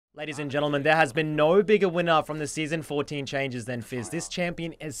Ladies and gentlemen, there has been no bigger winner from the Season 14 changes than Fizz. This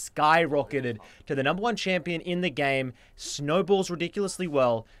champion has skyrocketed to the #1 champion in the game, snowballs ridiculously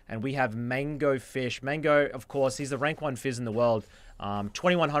well, and we have Mango Fish. Mango, of course, he's the rank 1 Fizz in the world,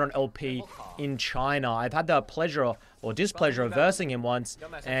 2100 LP in China. I've had the pleasure or displeasure of versing him once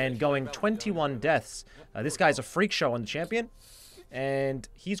and going 21 deaths. This guy's a freak show on the champion, and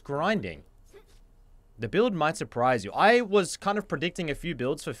he's grinding. The build might surprise you. I was kind of predicting a few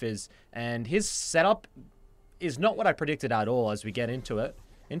builds for Fizz, and his setup is not what I predicted at all as we get into it.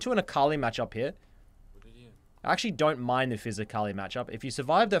 Into an Akali matchup here. I actually don't mind the Fizz Akali matchup. If you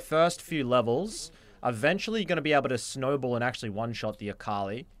survive the first few levels, eventually you're going to be able to snowball and actually one-shot the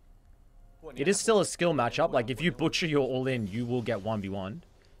Akali. It is still a skill matchup. Like, if you butcher your all-in, you will get 1v1.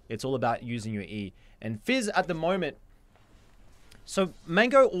 It's all about using your E. And Fizz at the moment... So,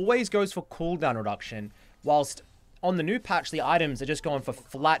 Mango always goes for cooldown reduction, whilst on the new patch, the items are just going for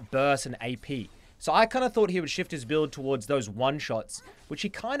flat burst and AP. So, I kind of thought he would shift his build towards those one-shots, which he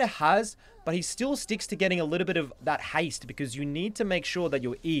kind of has, but he still sticks to getting a little bit of that haste, because you need to make sure that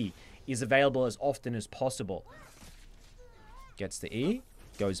your E is available as often as possible. Gets the E,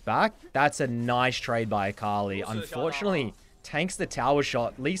 goes back. That's a nice trade by Akali. Unfortunately, tanks the tower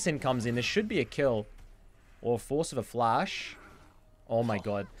shot. Lee Sin comes in. This should be a kill. Or force of a flash. Oh my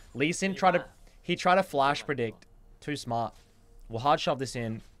god. Lee Sin tried to flash predict. Too smart. We'll hard shove this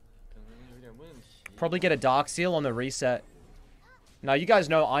in. Probably get a Dark Seal on the reset. Now, you guys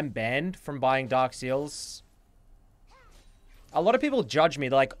know I'm banned from buying Dark Seals. A lot of people judge me.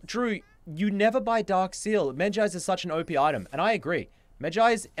 They're like, Drew, you never buy Dark Seal. Medjai's is such an OP item. And I agree.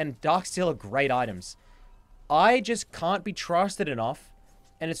 Medjai's and Dark Seal are great items. I just can't be trusted enough.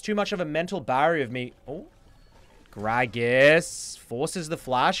 And it's too much of a mental barrier of me. Oh. Gragas forces the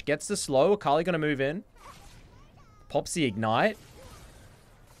flash, gets the slow. Akali gonna move in. Pops the ignite.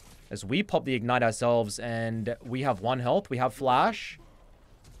 As we pop the ignite ourselves, and we have 1 health. We have flash.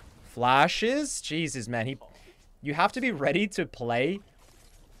 Flashes. Jesus, man. You have to be ready to play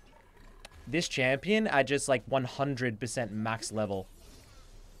this champion at just like 100% max level.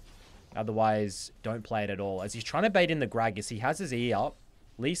 Otherwise, don't play it at all. As he's trying to bait in the Gragas, he has his E up.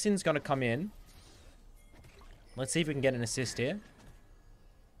 Lee Sin's gonna come in. Let's see if we can get an assist here.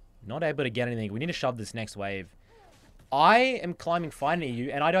 Not able to get anything. We need to shove this next wave. I am climbing fine in EU,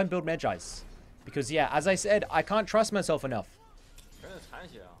 and I don't build Medjai's. Because, yeah, as I said, I can't trust myself enough.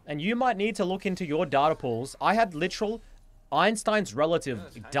 And you might need to look into your data pools. I had literal Einstein's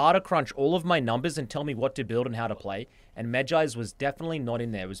relative data crunch all of my numbers and tell me what to build and how to play. And Medjai's was definitely not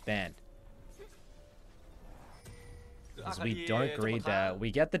in there. It was banned. Because we don't greed there.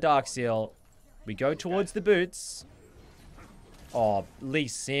 We get the Dark Seal. We go towards the boots. Oh, Lee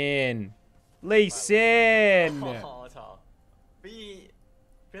Sin. Lee Sin!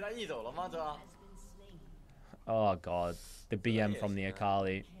 Oh, God. The BM from the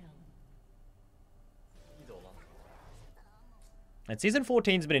Akali. And Season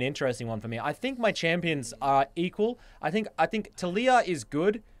 14's been an interesting one for me. I think my champions are equal. I think Talia is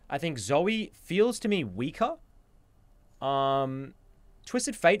good. I think Zoe feels to me weaker.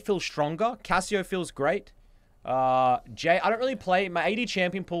 Twisted Fate feels stronger. Cassio feels great. Jay, I don't really play. My AD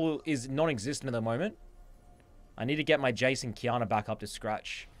champion pool is non-existent at the moment. I need to get my Jace and Kiana back up to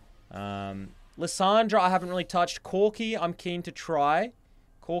scratch. Lissandra, I haven't really touched. Corki, I'm keen to try.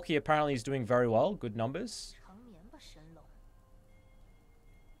 Corki apparently is doing very well. Good numbers.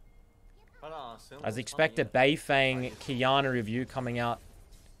 As expected, Beifang Kiana review coming out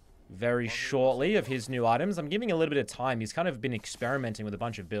very shortly of his new items. I'm giving a little bit of time. He's kind of been experimenting with a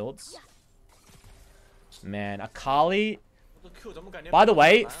bunch of builds. Man, Akali. By the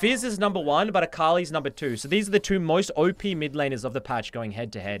way, Fizz is #1, but Akali's #2. So these are the two most OP mid laners of the patch going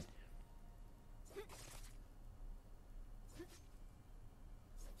head to head.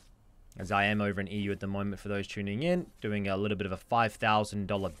 As I am over in EU at the moment for those tuning in, doing a little bit of a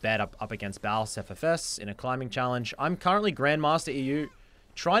 $5,000 bet up against Baus FFS in a climbing challenge. I'm currently Grandmaster EU.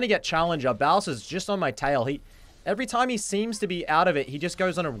 Trying to get Challenger. Baus is just on my tail. Every time he seems to be out of it, he just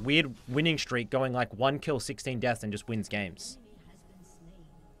goes on a weird winning streak, going like 1 kill, 16 deaths, and just wins games.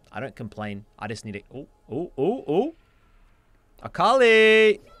 I don't complain. I just need to... Oh.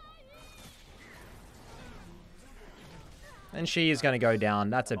 Akali! And she is going to go down.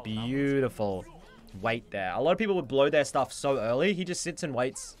 That's a beautiful wait there. A lot of people would blow their stuff so early. He just sits and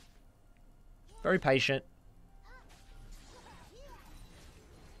waits. Very patient.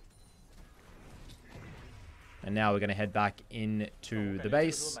 And now we're going to head back into the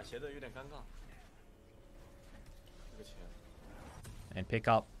base. And pick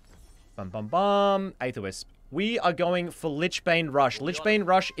up... Bum, bum, bum. Aether Wisp. We are going for Lichbane Rush. Lichbane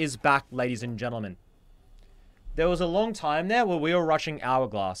Rush is back, ladies and gentlemen. There was a long time there where we were rushing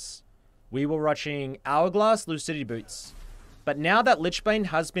Hourglass. We were rushing Hourglass, Lucidity Boots. But now that Lichbane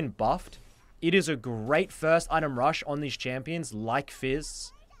has been buffed, it is a great first item rush on these champions like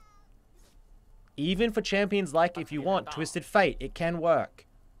Fizz. Even for champions like, if you want, Twisted Fate, it can work.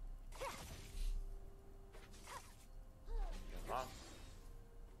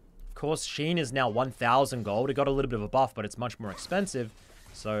 Of course, Sheen is now 1,000 gold. It got a little bit of a buff, but it's much more expensive.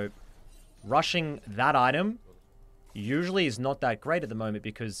 So, rushing that item usually is not that great at the moment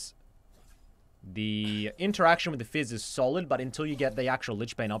because the interaction with the Fizz is solid, but until you get the actual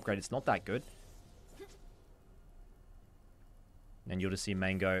Lichbane upgrade, it's not that good. And you'll just see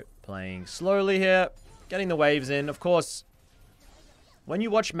Mango playing slowly here, getting the waves in. Of course, when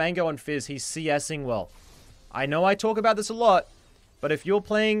you watch Mango on Fizz, he's CSing well. I know I talk about this a lot, but if you're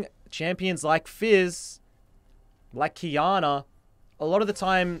playing champions like Fizz, like Kiana, a lot of the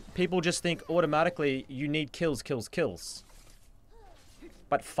time, people just think automatically you need kills, kills, kills.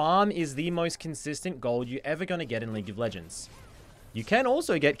 But farm is the most consistent gold you're ever going to get in League of Legends. You can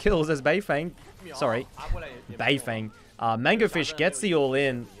also get kills as Beifang. Sorry, Beifang. Mangofish gets the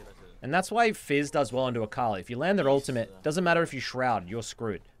all-in. And that's why Fizz does well into Akali. If you land their ultimate, doesn't matter if you shroud, you're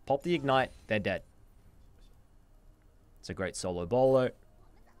screwed. Pop the ignite, they're dead. It's a great solo bolo.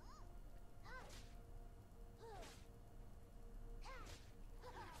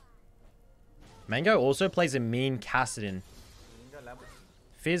 Mango also plays a mean Kassadin.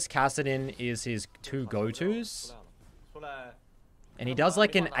 Fizz Kassadin is his two go-tos. And he does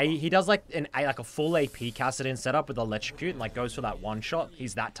like a full AP Kassadin setup with Electrocute and like goes for that one shot.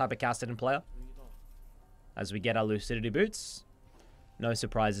 He's that type of Kassadin player. As we get our Lucidity Boots. No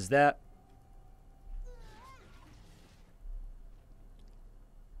surprises there.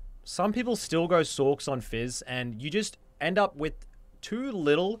 Some people still go Sorks on Fizz and you just end up with too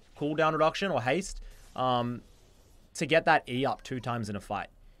little cooldown reduction or haste to get that E up 2 times in a fight.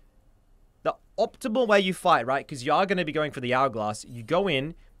 The optimal way you fight, right, because you are going to be going for the Hourglass, you go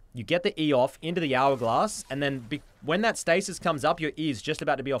in, you get the E off into the Hourglass, and then when that stasis comes up, your E is just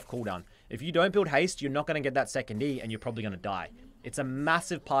about to be off cooldown. If you don't build haste, you're not going to get that second E, and you're probably going to die. It's a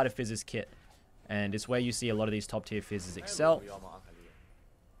massive part of Fizz's kit, and it's where you see a lot of these top-tier Fizzes excel.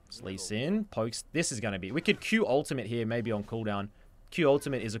 Sleece in, pokes. This is going to be... We could Q ultimate here, maybe on cooldown. Q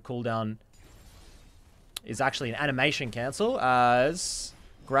ultimate is a cooldown... is actually an animation cancel, as...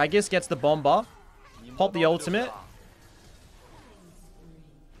 Gragas gets the bomber. Pop the ultimate.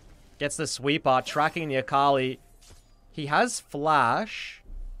 Gets the sweeper, tracking the Akali. He has flash.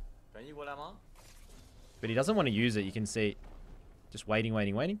 But he doesn't want to use it, you can see. Just waiting,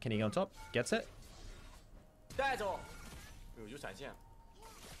 waiting, waiting. Can he go on top? Gets it.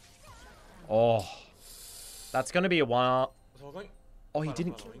 Oh. That's going to be a one. Oh, he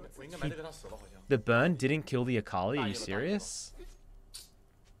didn't... The burn didn't kill the Akali? Are you serious?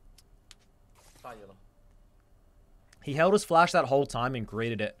 He held his flash that whole time and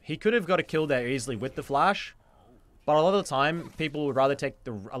greeted it. He could have got a kill there easily with the flash. But a lot of the time, people would rather take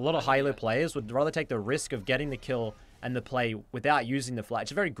a lot of high-elo players would rather take the risk of getting the kill and the play without using the flash.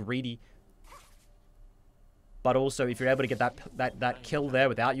 It's very greedy. But also, if you're able to get that kill there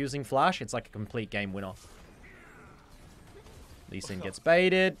without using flash, it's like a complete game winner. Lee Sin gets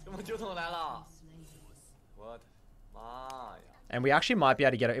baited. And we actually might be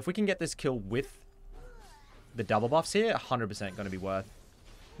able to get it. If we can get this kill with the double buffs here, 100% going to be worth.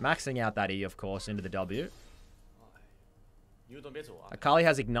 Maxing out that E, of course, into the W. Akali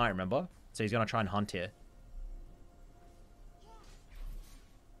has Ignite, remember? So he's going to try and hunt here.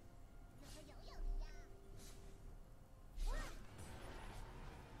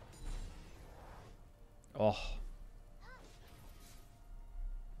 Oh.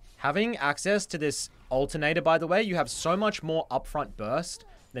 Having access to this alternator, by the way, you have so much more upfront burst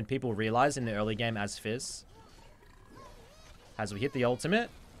than people realize in the early game as Fizz. As we hit the ultimate,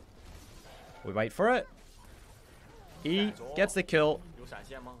 we wait for it. E gets the kill.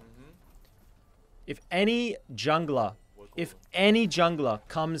 If any jungler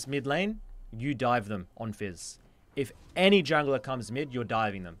comes mid lane, you dive them on Fizz. If any jungler comes mid, you're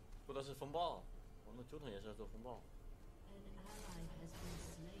diving them.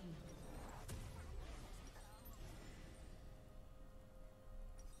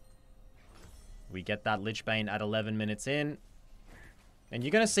 We get that Lichbane at 11 minutes in. And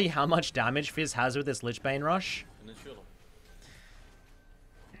you're going to see how much damage Fizz has with this Lichbane rush.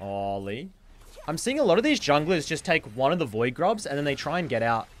 Ollie. I'm seeing a lot of these junglers just take one of the Void Grubs and then they try and get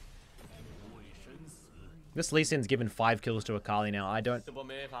out. This Lee Sin's given 5 kills to Akali now. I don't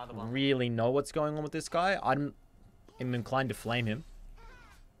really know what's going on with this guy. I'm inclined to flame him.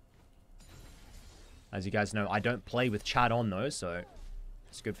 As you guys know, I don't play with chat on though, so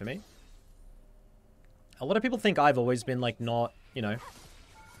it's good for me. A lot of people think I've always been like not, you know.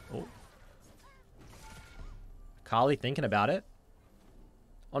 Oh. Akali thinking about it.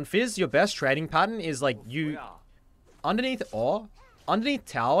 On Fizz, your best trading pattern is like you underneath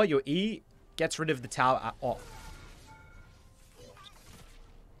tower, your E gets rid of the tower.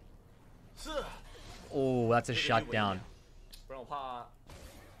 Oh, that's a shutdown.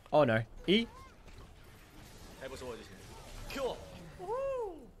 Oh no, E.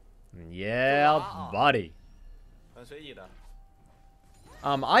 Yeah, buddy.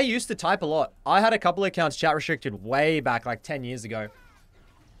 I used to type a lot. I had a couple of accounts chat restricted way back, like 10 years ago.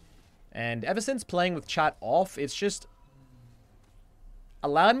 And ever since playing with chat off, it's just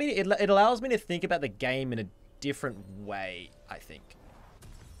allowed me. It allows me to think about the game in a different way, I think.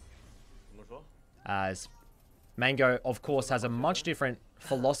 As Mango, of course, has a much different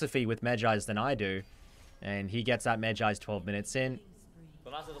philosophy with Medjai's than I do. And he gets that Medjai's 12 minutes in.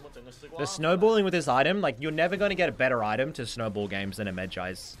 The snowballing with this item, like, you're never going to get a better item to snowball games than a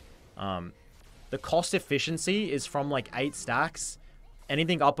Medjai's. The cost efficiency is from, like, 8 stacks.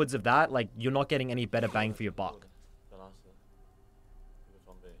 Anything upwards of that, like, you're not getting any better bang for your buck.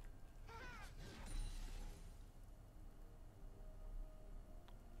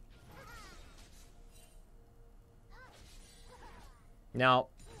 Now,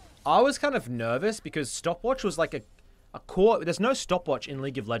 I was kind of nervous because stopwatch was like a core. There's no stopwatch in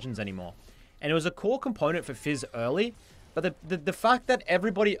League of Legends anymore. And it was a core component for Fizz early. But the fact that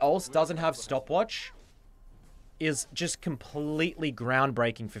everybody else doesn't have stopwatch is just completely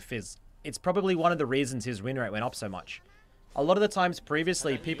groundbreaking for Fizz. It's probably one of the reasons his win rate went up so much. A lot of the times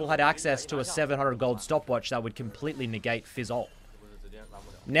previously, people had access to a 700 gold stopwatch that would completely negate Fizz ult.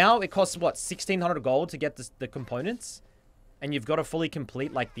 Now it costs, what, 1600 gold to get the components? And you've got to fully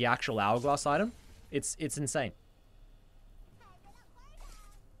complete, like, the actual hourglass item. It's insane.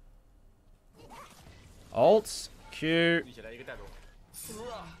 Ults. Q.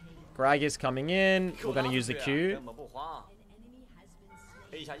 Greg is coming in. We're going to use the Q.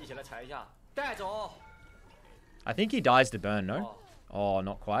 I think he dies to burn, no? Oh,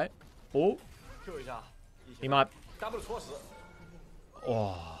 not quite. Oh. He might...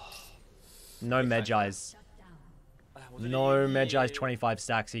 Oh. No Medjai's. No Medjai's 25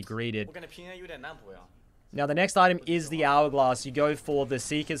 stacks. He greeted. Now, the next item is the Hourglass. You go for the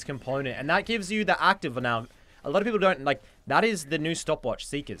Seeker's component, and that gives you the active. Now, a lot of people don't, like, that is the new stopwatch,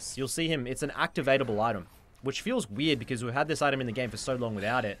 Seekers. You'll see him. It's an activatable item, which feels weird because we've had this item in the game for so long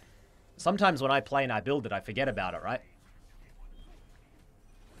without it. Sometimes when I play and I build it, I forget about it, right?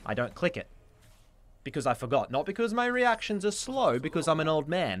 I don't click it because I forgot. Not because my reactions are slow, because I'm an old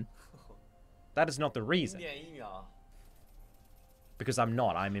man. That is not the reason. Because I'm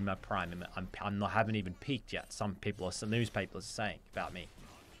not. I'm in my prime. I'm not, haven't even peaked yet. Some newspapers are saying about me.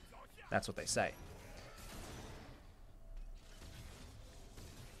 That's what they say.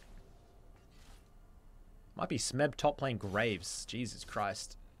 Might be Smeb top playing Graves. Jesus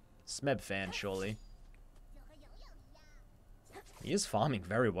Christ. Smeb fan, surely. He is farming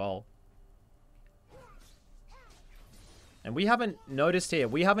very well. And we haven't noticed here.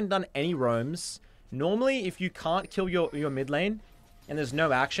 We haven't done any roams. Normally, if you can't kill your mid lane, and there's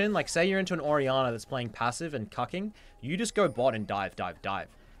no action, like say you're into an Orianna that's playing passive and cucking, you just go bot and dive.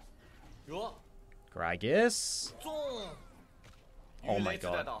 Gragas. Oh my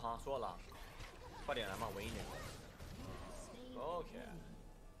god.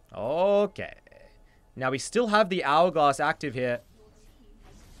 Okay. Now we still have the Hourglass active here.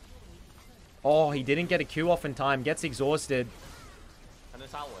 Oh, he didn't get a Q off in time. Gets exhausted.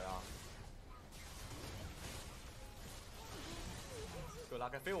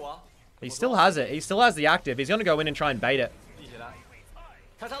 He still has it. He still has the active. He's going to go in and try and bait it.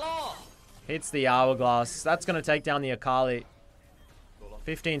 Hits the Hourglass. That's going to take down the Akali.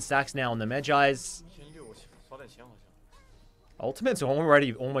 15 stacks now on the Medjai's. Ultimate's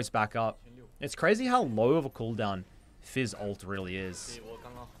already almost back up. It's crazy how low of a cooldown Fizz ult really is.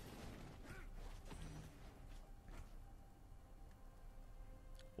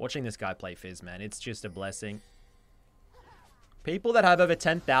 Watching this guy play Fizz, man, it's just a blessing. People that have over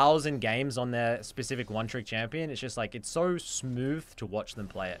 10,000 games on their specific one-trick champion, it's just like, it's so smooth to watch them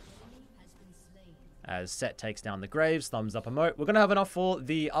play it. As Set takes down the Graves, thumbs up emote. We're going to have enough for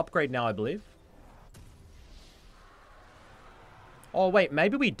the upgrade now, I believe. Oh, wait,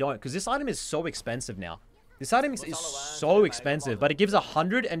 maybe we don't, because this item is so expensive now. This item is so expensive, but it gives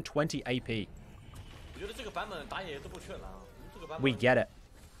 120 AP. We get it.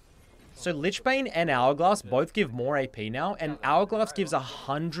 So Lichbane and Hourglass both give more AP now, and Hourglass gives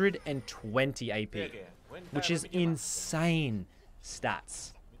 120 AP, which is insane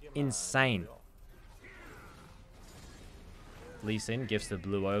stats. Insane. Lee Sin gives the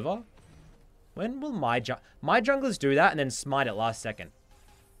blue over. When will my junglers do that and then smite it last second?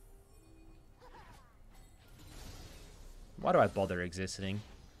 Why do I bother existing?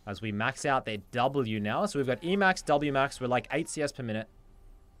 As we max out their W now. So we've got E max, W max. We're like 8 CS per minute.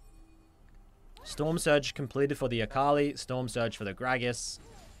 Storm Surge completed for the Akali. Storm Surge for the Gragas.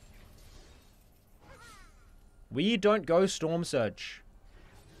 We don't go Storm Surge.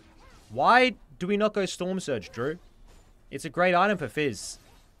 Why do we not go Storm Surge, Drew? It's a great item for Fizz.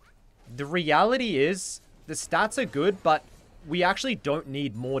 The reality is, the stats are good, but we actually don't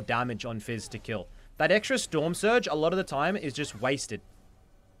need more damage on Fizz to kill. That extra Storm Surge, a lot of the time, is just wasted.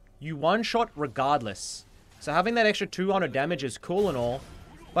 You one-shot regardless. So having that extra 200 damage is cool and all,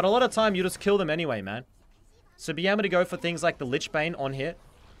 but a lot of time you just kill them anyway, man. So be able to go for things like the Lichbane on hit.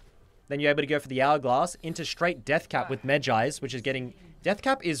 Then you're able to go for the Hourglass into straight Deathcap with Medjai's, which is getting...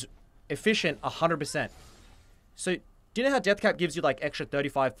 Deathcap is efficient 100%. So do you know how Deathcap gives you like extra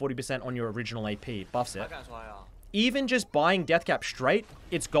 35-40% on your original AP? Buffs it. Even just buying Deathcap straight,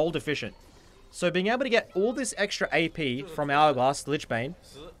 it's gold efficient. So being able to get all this extra AP from Hourglass, Lichbane,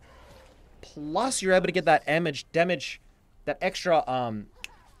 plus you're able to get that damage, that extra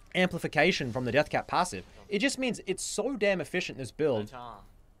amplification from the Deathcap passive. It just means it's so damn efficient, this build.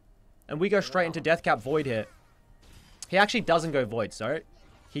 And we go straight into Deathcap Void here. He actually doesn't go Void, sorry.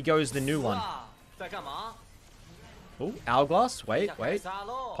 He goes the new one. Oh, Hourglass. Wait.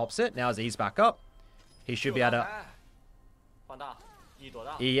 Pops it. Now his E's back up. He should be able to...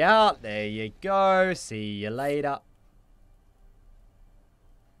 E out. There you go. See you later.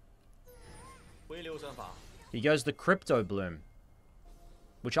 He goes the Crypto Bloom.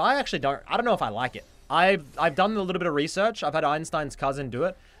 Which I actually don't know if I like it. I've done a little bit of research. I've had Einstein's cousin do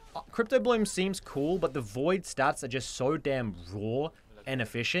it. Crypto Bloom seems cool, but the Void stats are just so damn raw and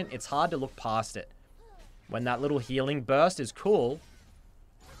efficient. It's hard to look past it. When that little healing burst is cool.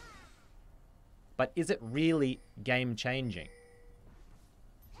 But is it really game changing?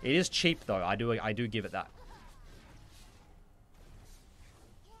 It is cheap though. I do give it that.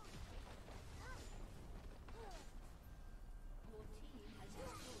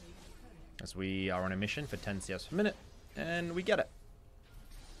 As we are on a mission for 10 CS per minute. And we get it.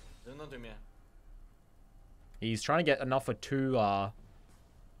 He's trying to get enough for 2, oh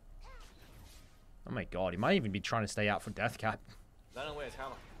my god, he might even be trying to stay out for Deathcap.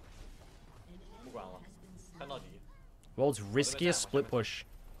 World's riskiest split push.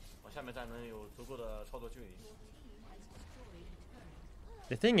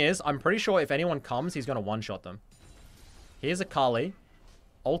 The thing is, I'm pretty sure if anyone comes, he's going to one-shot them. Here's Akali.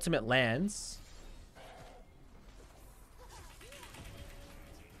 Ultimate lands.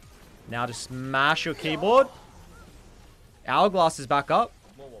 Now to smash your keyboard. Hourglass is back up.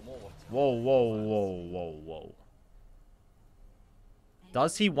 Whoa.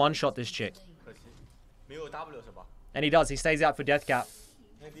 Does he one-shot this chick? And he does. He stays out for Deathcap.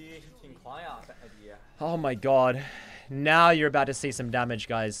 Oh my god. Now you're about to see some damage,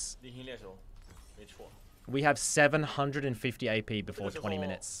 guys. We have 750 AP before 20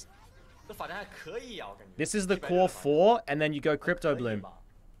 minutes. This is the core 4, and then you go Crypto Bloom.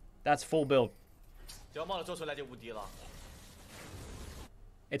 That's full build.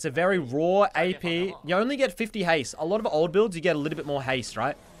 It's a very raw AP. You only get 50 haste. A lot of old builds, you get a little bit more haste,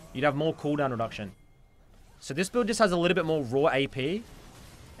 right? You'd have more cooldown reduction. So this build just has a little bit more raw AP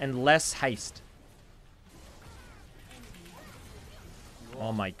and less haste.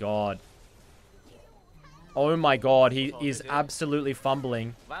 Oh my god. Oh my god, he is absolutely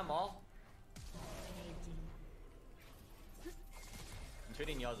fumbling.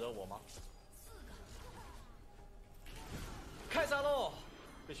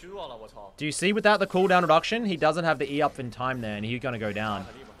 Do you see without the cooldown reduction, he doesn't have the E up in time there and he's going to go down.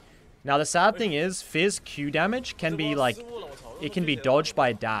 Now the sad thing is, Fizz Q damage can be like, it can be dodged by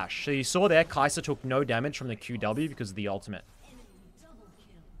a dash. So you saw there, Kai'Sa took no damage from the QW because of the ultimate.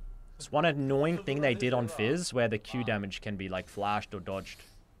 It's one annoying thing they did on Fizz where the Q damage can be like flashed or dodged.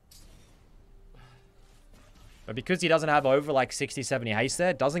 But because he doesn't have over like 60-70 haste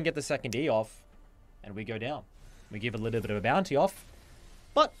there, doesn't get the second E off, and we go down. We give a little bit of a bounty off.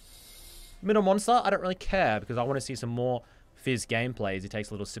 But middle monster, I don't really care because I want to see some more Fizz gameplay as he takes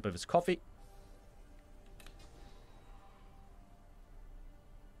a little sip of his coffee.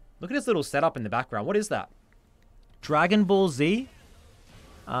 Look at his little setup in the background. What is that? Dragon Ball Z?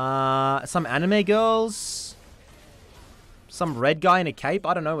 Some anime girls. Some red guy in a cape.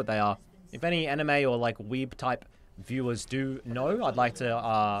 I don't know what they are. If any anime or like weeb type viewers do know, I'd like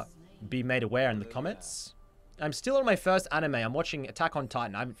to be made aware in the comments. I'm still on my first anime. I'm watching Attack on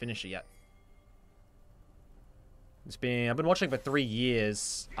Titan. I haven't finished it yet. I've been watching it for 3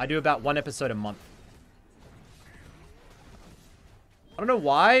 years. I do about 1 episode a month. I don't know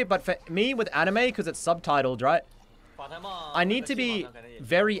why, but for me with anime, because it's subtitled, right? I need to be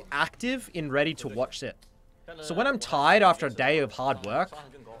very active and ready to watch it. So when I'm tired after a day of hard work,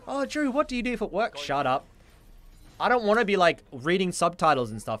 oh, Drew, what do you do for work? Shut up. I don't want to be like reading subtitles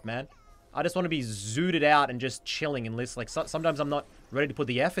and stuff, man. I just want to be zooted out and just chilling and listen. Like sometimes I'm not ready to put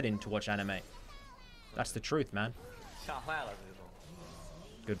the effort in to watch anime. That's the truth, man.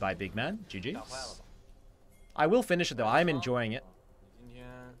 Goodbye, big man. GG's. I will finish it though. I'm enjoying it.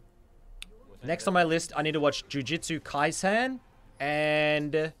 Next on my list, I need to watch Jujutsu Kaisen,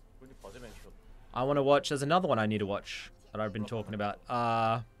 and I want to watch. There's another one I need to watch that I've been talking about.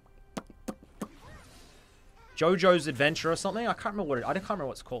 JoJo's Adventure or something. I can't remember what I can't remember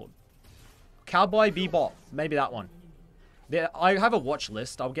what it's called. Cowboy Bebop. Maybe that one. I have a watch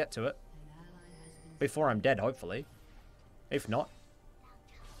list. I'll get to it before I'm dead, hopefully. If not,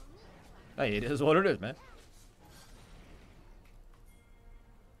 hey, it is what it is, man.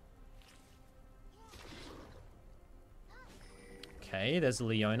 Okay, there's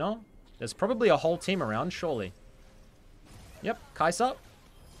Leona. There's probably a whole team around, surely. Yep, Kaisa.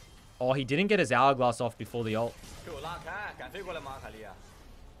 Oh, he didn't get his hourglass off before the ult.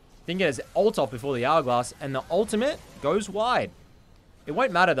 Didn't get his ult off before the hourglass, and the ultimate goes wide. It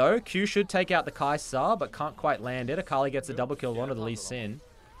won't matter though. Q should take out the Kaisa, but can't quite land it. Akali gets a double kill onto the Lee Sin.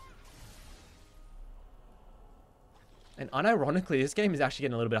 And unironically, this game is actually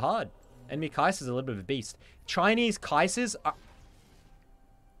getting a little bit hard. Enemy Kaisa's a little bit of a beast. Chinese Kaisas are...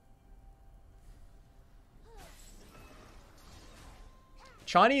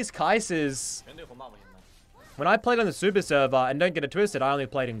 Chinese Kaisas... When I played on the Super server, and don't get it twisted, I only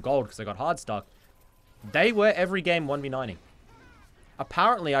played in gold because I got hard stuck. They were every game 1v9ing.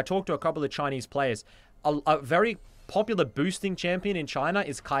 Apparently, I talked to a couple of Chinese players. A very popular boosting champion in China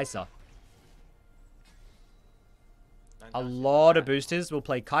is Kaisa. A lot of boosters will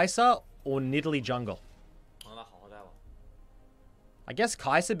play Kaisa or Nidalee jungle. I guess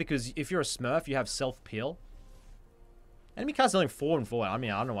Kaisa because if you're a Smurf, you have self-peel. Enemy Kaisa's only 4 and 4. I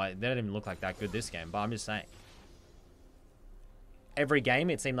mean, I don't know why. They don't even look like that good this game, but I'm just saying. Every game,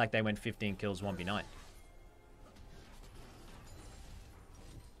 it seemed like they went 15 kills 1v9.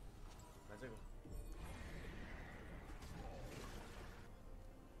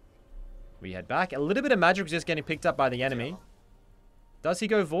 We head back. A little bit of magic was just getting picked up by the enemy. Does he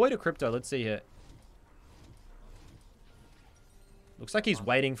go void or crypto? Let's see here. Looks like he's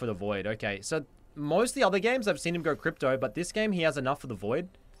waiting for the void. Okay, so most of the other games I've seen him go crypto, but this game he has enough for the void,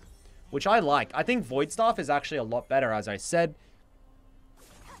 which I like. I think void stuff is actually a lot better, as I said.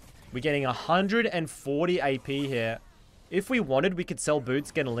 We're getting 140 AP here. If we wanted, we could sell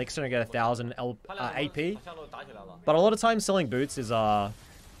boots, get an elixir, and get 1,000 AP. But a lot of times selling boots is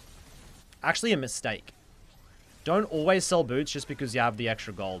actually a mistake. Don't always sell boots just because you have the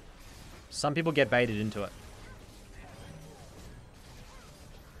extra gold. Some people get baited into it.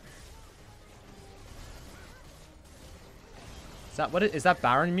 Is that what it is? That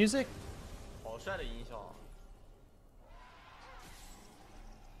Baron music?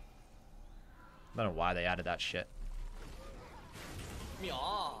 I don't know why they added that shit.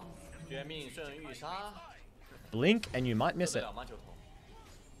 Blink and you might miss it.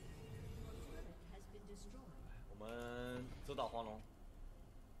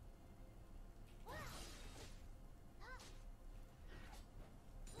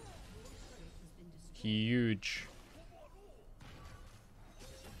 Huge.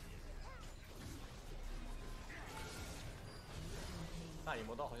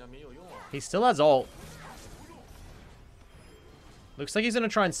 He still has ult. Looks like he's gonna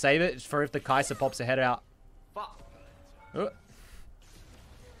try and save it for if the Kaisa pops a head out. Oh,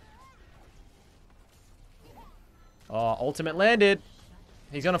 ultimate landed.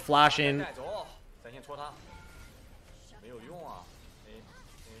 He's gonna flash in.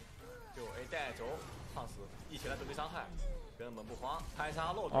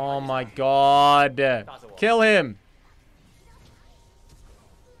 Oh my god. Kill him.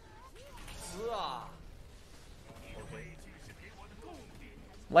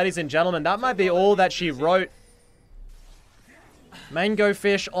 Ladies and gentlemen, that might be all that she wrote. Mango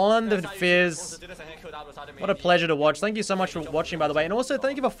Fish on the Fizz. What a pleasure to watch. Thank you so much for watching, by the way. And also,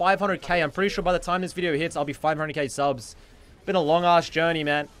 thank you for 500k. I'm pretty sure by the time this video hits, I'll be 500k subs. Been a long-ass journey,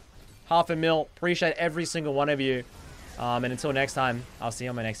 man. $500,000. Appreciate every single one of you. And until next time, I'll see you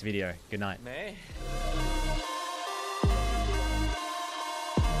on my next video. Good night.